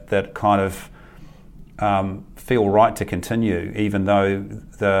that kind of feel right to continue, even though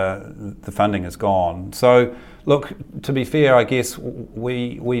the funding is gone. So, look, to be fair, I guess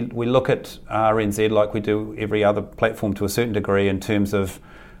we look at RNZ like we do every other platform to a certain degree in terms of,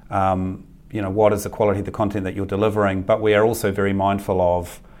 what is the quality of the content that you're delivering, but we are also very mindful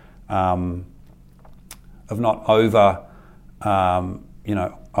of not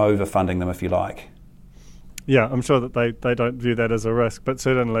overfunding them, if you like. Yeah, I'm sure that they don't view that as a risk, but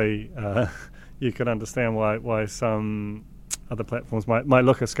certainly you can understand why some other platforms might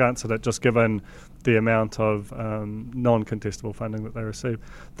look askance at it, just given the amount of non-contestable funding that they receive.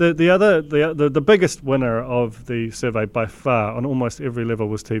 The biggest winner of the survey by far on almost every level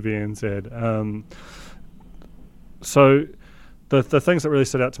was TVNZ. So the things that really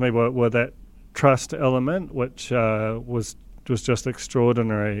stood out to me were that trust element, which was just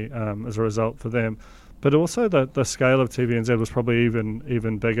extraordinary as a result for them. But also the scale of TVNZ was probably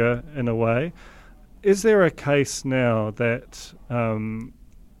even bigger in a way. Is there a case now that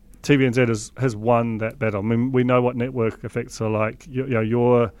TVNZ has won that battle? I mean, we know what network effects are like.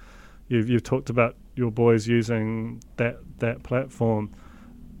 You've talked about your boys using that platform.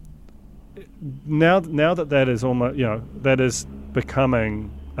 Now that is almost, that is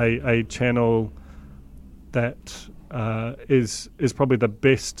becoming a channel that is probably the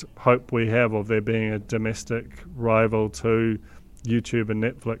best hope we have of there being a domestic rival to YouTube and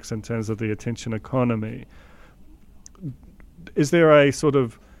Netflix in terms of the attention economy. Is there a sort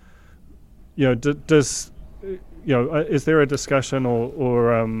of, is there a discussion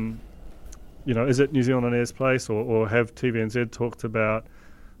or is it New Zealand On Air's place or have TVNZ talked about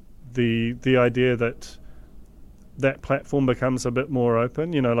the idea that platform becomes a bit more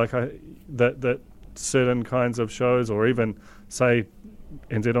open, that certain kinds of shows, or even say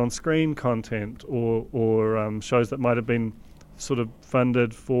NZ On Screen content or shows that might have been sort of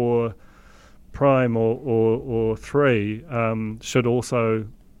funded for Prime or 3 should also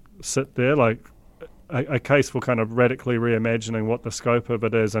sit there, like a case for kind of radically reimagining what the scope of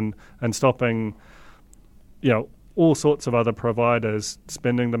it is and stopping all sorts of other providers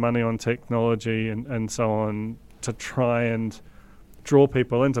spending the money on technology and so on to try and draw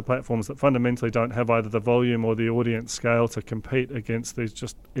people into platforms that fundamentally don't have either the volume or the audience scale to compete against these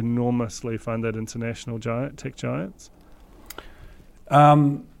just enormously funded international tech giants?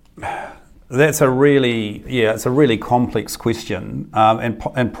 That's a really complex question,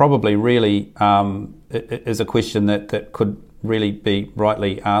 and probably really is a question that could really be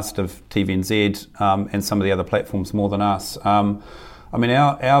rightly asked of TVNZ and some of the other platforms more than us.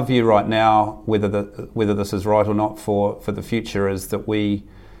 Our view right now, whether this is right or not for the future, is that we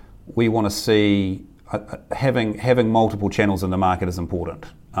want to see having multiple channels in the market is important.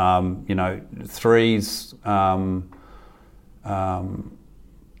 3's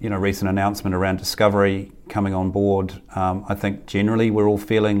recent announcement around Discovery coming on board. I think generally we're all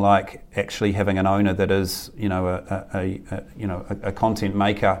feeling like actually having an owner that is a content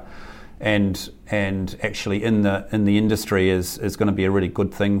maker and actually in the industry is going to be a really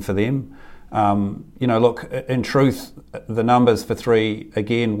good thing for them. Look, in truth, the numbers for 3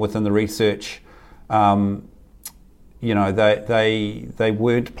 again within the research, they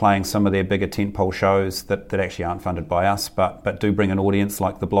weren't playing some of their bigger tentpole shows that actually aren't funded by us, but do bring an audience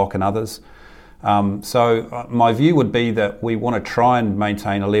like The Block and others. So my view would be that we want to try and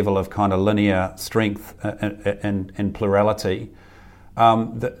maintain a level of kind of linear strength and plurality.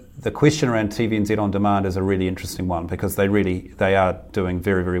 The question around TVNZ On Demand is a really interesting one because they are doing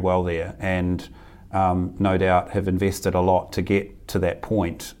very, very well there and no doubt have invested a lot to get to that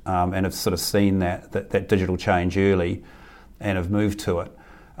point and have sort of seen that digital change early and have moved to it.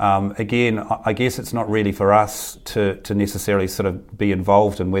 Again, I guess it's not really for us to necessarily sort of be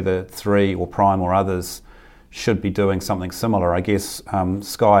involved in whether 3 or Prime or others should be doing something similar. I guess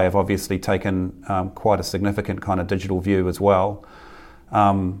Sky have obviously taken quite a significant kind of digital view as well.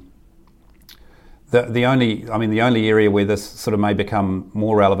 The only area where this sort of may become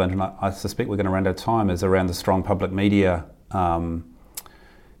more relevant, and I suspect we're going to run out of time, is around the strong public media kind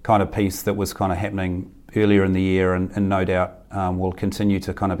of piece that was kind of happening earlier in the year, and no doubt will continue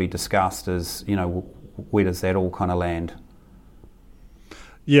to kind of be discussed as, where does that all kind of land?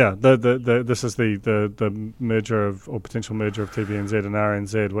 Yeah, this is the merger or potential merger of TVNZ and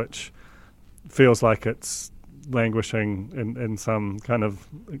RNZ, which feels like it's languishing in some kind of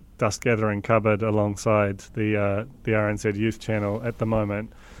dust-gathering cupboard alongside the RNZ Youth Channel at the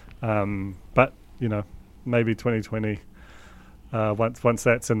moment. But maybe 2020, once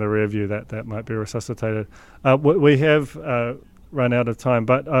that's in the rear view, that might be resuscitated. We have run out of time,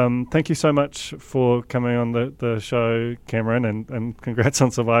 but thank you so much for coming on the show, Cameron, and congrats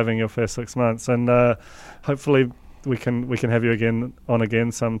on surviving your first 6 months. And hopefully we can have you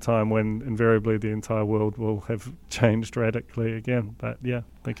again sometime when invariably the entire world will have changed radically again. But yeah,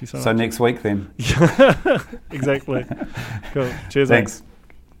 thank you so much. So next week then. Exactly. Cool. Cheers. Thanks.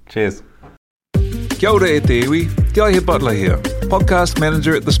 Cheers. Kia ora e te iwi, Te Aihe Butler here, podcast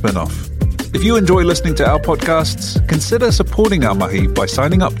manager at The Spinoff. If you enjoy listening to our podcasts, consider supporting our mahi by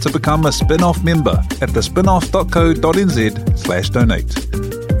signing up to become a Spinoff member at thespinoff.co.nz/donate.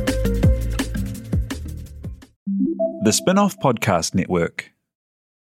 The Spinoff Podcast Network.